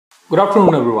Good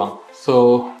afternoon, everyone.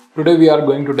 So today we are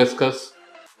going to discuss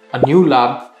a new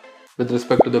lab with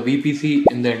respect to the VPC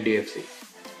in the NDFC.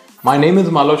 My name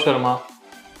is Malo Sharma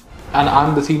and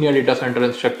I'm the Senior Data Center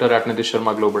Instructor at Nitish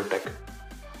Sharma Global Tech.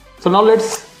 So now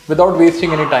let's, without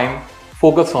wasting any time,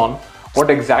 focus on what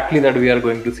exactly that we are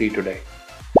going to see today.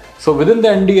 So within the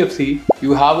NDFC,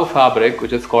 you have a fabric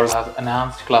which is called as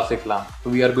Enhanced Classic LAN. So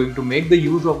we are going to make the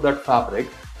use of that fabric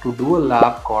to do a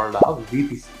lab called a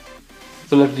VPC.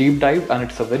 So let's deep dive, and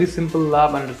it's a very simple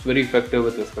lab and it's very effective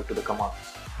with respect to the commands.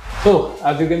 So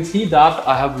as you can see that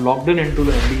I have logged in into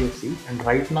the NDFC, and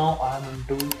right now I am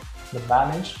into the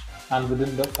managed and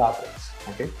within the fabrics.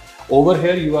 Okay. Over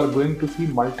here you are going to see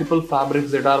multiple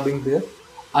fabrics that are being there,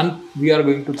 and we are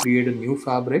going to create a new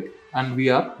fabric and we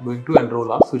are going to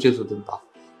enroll our switches within that.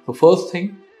 So first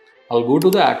thing, I'll go to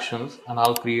the actions and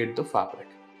I'll create the fabric.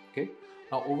 Okay.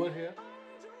 Now over here,